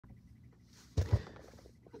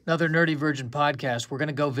Another Nerdy Virgin podcast. We're going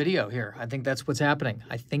to go video here. I think that's what's happening.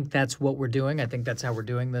 I think that's what we're doing. I think that's how we're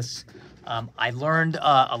doing this. I learned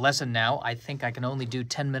a lesson now. I think I can only do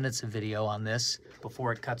 10 minutes of video on this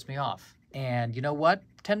before it cuts me off. And you know what?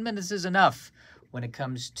 10 minutes is enough when it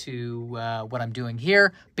comes to what I'm doing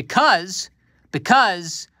here because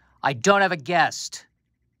I don't have a guest.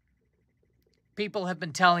 People have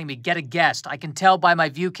been telling me, get a guest. I can tell by my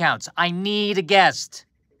view counts. I need a guest.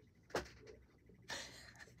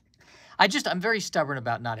 I'm very stubborn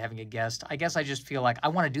about not having a guest. I guess I just feel like I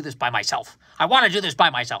want to do this by myself. I want to do this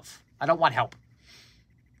by myself. I don't want help.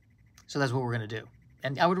 So that's what we're going to do.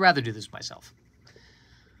 And I would rather do this myself.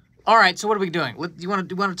 All right, so what are we doing? Do you want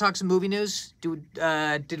to talk some movie news?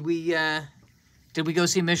 Did we go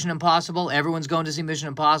see Mission Impossible? Everyone's going to see Mission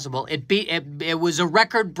Impossible. It was a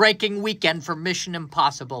record-breaking weekend for Mission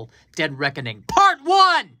Impossible: Dead Reckoning Part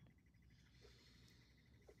 1.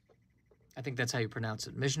 I think that's how you pronounce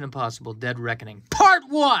it. Mission Impossible: Dead Reckoning Part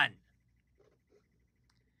 1.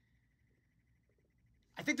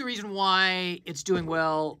 I think the reason why it's doing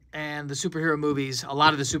well and the superhero movies, a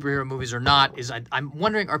lot of the superhero movies are not, is I'm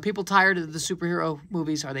wondering, are people tired of the superhero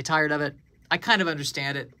movies? Are they tired of it? I kind of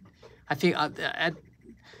understand it. I think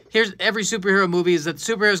here's every superhero movie is that the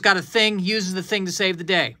superhero's got a thing, uses the thing to save the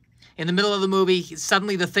day. In the middle of the movie,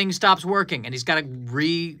 suddenly the thing stops working, and he's got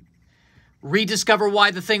to rediscover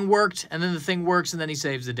why the thing worked, and then the thing works, and then he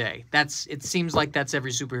saves the day. It seems like that's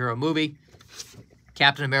every superhero movie.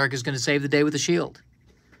 Captain America's going to save the day with a shield.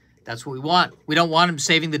 That's what we want. We don't want him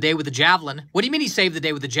saving the day with a javelin. What do you mean he saved the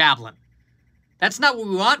day with a javelin? That's not what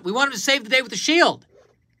we want. We want him to save the day with a shield.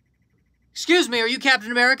 Excuse me, are you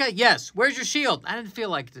Captain America? Yes. Where's your shield? I didn't feel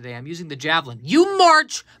like it today. I'm using the javelin. You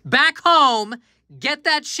march back home, get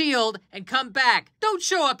that shield, and come back. Don't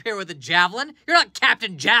show up here with a javelin. You're not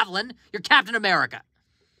Captain Javelin. You're Captain America.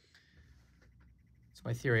 That's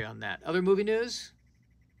my theory on that. Other movie news?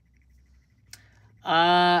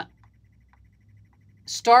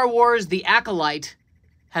 Star Wars: The Acolyte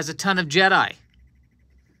has a ton of Jedi.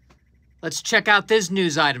 Let's check out this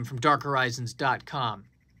news item from darkhorizons.com.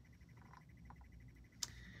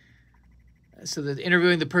 So they're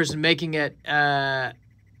interviewing the person making it. I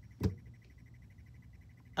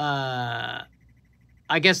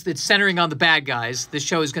guess it's centering on the bad guys. This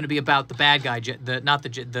show is going to be about the bad guy, not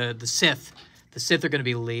the Sith. The Sith are going to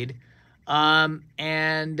be the lead.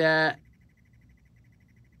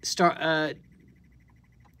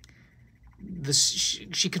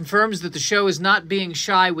 She confirms that the show is not being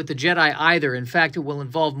shy with the Jedi either. In fact, it will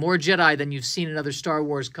involve more Jedi than you've seen in other Star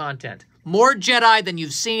Wars content. More Jedi than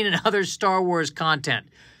you've seen in other Star Wars content.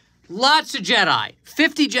 Lots of Jedi.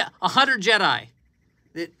 100 Jedi.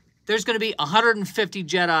 There's going to be 150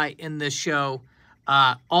 Jedi in this show.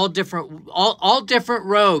 All different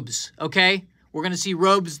robes, okay? We're going to see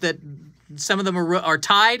robes that some of them are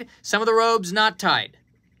tied, some of the robes not tied.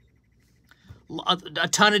 A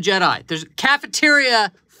ton of Jedi. There's a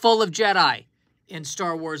cafeteria full of Jedi in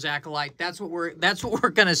Star Wars Acolyte. That's what we're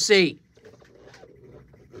going to see.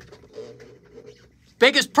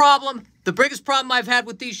 The biggest problem I've had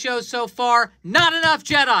with these shows so far, not enough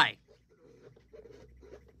Jedi.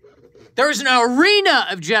 There is an arena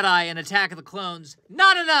of Jedi in Attack of the Clones.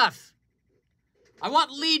 Not enough. I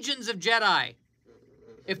want legions of Jedi.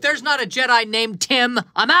 If there's not a Jedi named Tim,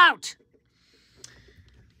 I'm out.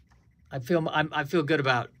 I feel good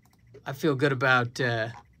about. I'm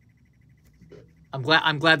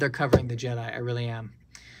glad they're covering the Jedi. I really am.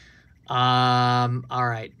 All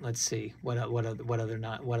right. Let's see what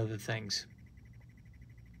other things.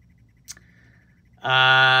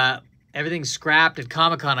 Everything's scrapped at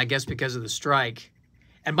Comic-Con, I guess, because of the strike.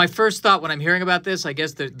 And my first thought when I'm hearing about this, I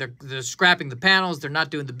guess they're scrapping the panels. They're not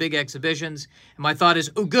doing the big exhibitions. And my thought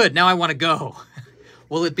is, oh, good. Now I want to go.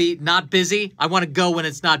 Will it be not busy? I want to go when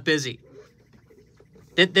it's not busy.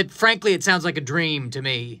 Frankly, it sounds like a dream to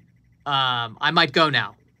me. I might go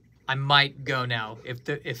now. If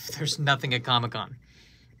there's nothing at Comic-Con.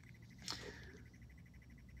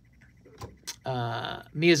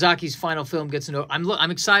 Miyazaki's final film gets an.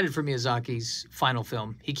 I'm excited for Miyazaki's final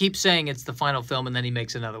film. He keeps saying it's the final film, and then he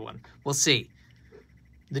makes another one. We'll see.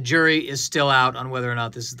 The jury is still out on whether or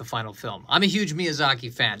not this is the final film. I'm a huge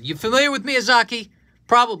Miyazaki fan. You familiar with Miyazaki?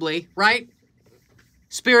 Probably, right?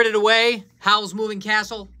 Spirited Away, Howl's Moving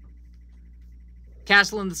Castle,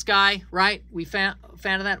 Castle in the Sky, right? We fan of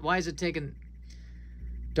that? Why is it taking...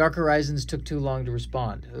 Dark Horizons took too long to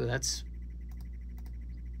respond. Oh,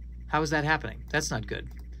 how is that happening? That's not good.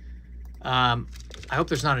 I hope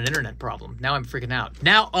there's not an internet problem. Now I'm freaking out.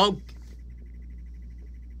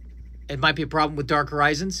 It might be a problem with Dark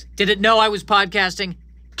Horizons. Did it know I was podcasting?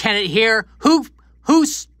 Can it hear? Who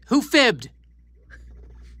Who fibbed?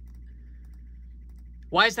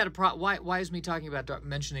 Why is that a why is me talking about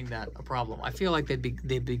mentioning that a problem? I feel like they'd be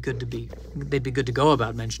good to go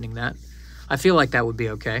about mentioning that. I feel like that would be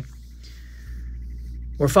okay.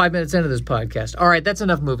 We're 5 minutes into this podcast. All right, that's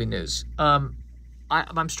enough movie news. I'm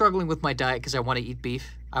struggling with my diet because I want to eat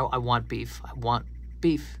beef. I want beef. I want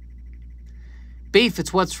beef. Beef,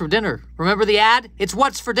 it's what's for dinner. Remember the ad? It's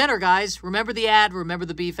what's for dinner, guys. Remember the ad. Remember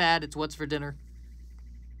the beef ad. It's what's for dinner.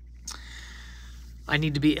 I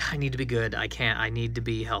need to be good. I need to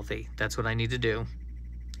be healthy. That's what I need to do.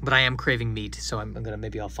 But I am craving meat, so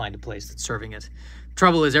maybe I'll find a place that's serving it.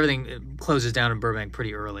 Trouble is, everything closes down in Burbank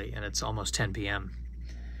pretty early, and it's almost 10 p.m.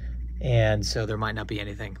 And so there might not be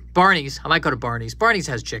anything. Barney's, I might go to Barney's. Barney's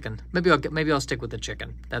has chicken. Maybe I'll stick with the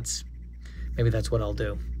chicken. Maybe that's what I'll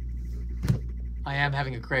do. I am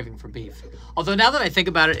having a craving for beef. Although now that I think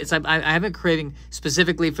about it, I have a craving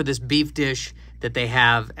specifically for this beef dish that they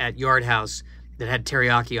have at Yard House that had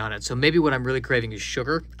teriyaki on it. So maybe what I'm really craving is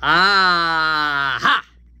sugar. Ha!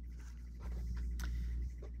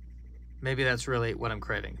 Maybe that's really what I'm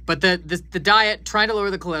craving. But the diet, trying to lower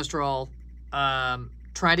the cholesterol,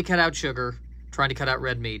 trying to cut out sugar, trying to cut out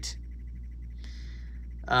red meat.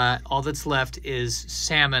 All that's left is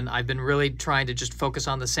salmon. I've been really trying to just focus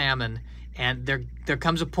on the salmon. And there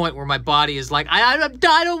comes a point where my body is like, I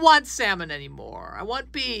don't want salmon anymore. I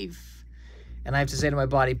want beef. And I have to say to my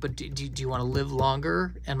body, but do you want to live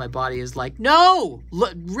longer? And my body is like, no!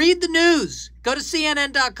 Read the news. Go to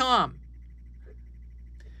CNN.com.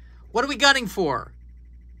 What are we gunning for?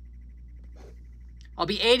 I'll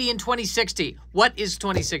be 80 in 2060. What is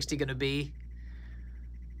 2060 going to be?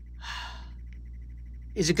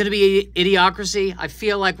 Is it going to be idiocracy? I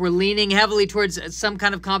feel like we're leaning heavily towards some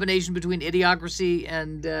kind of combination between idiocracy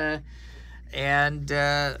and the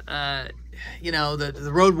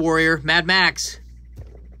Road Warrior, Mad Max.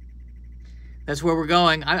 That's where we're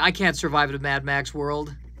going. I can't survive in a Mad Max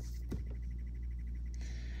world.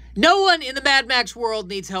 No one in the Mad Max world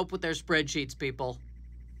needs help with their spreadsheets, people.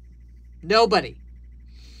 Nobody.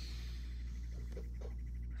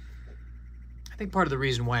 I think part of the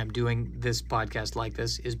reason why I'm doing this podcast like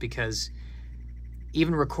this is because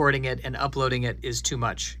even recording it and uploading it is too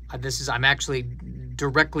much. I'm actually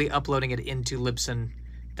directly uploading it into Libsyn.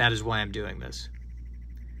 That is why I'm doing this.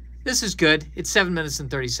 This is good. It's 7 minutes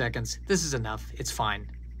and 30 seconds. This is enough. It's fine.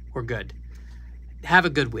 We're good. Have a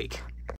good week.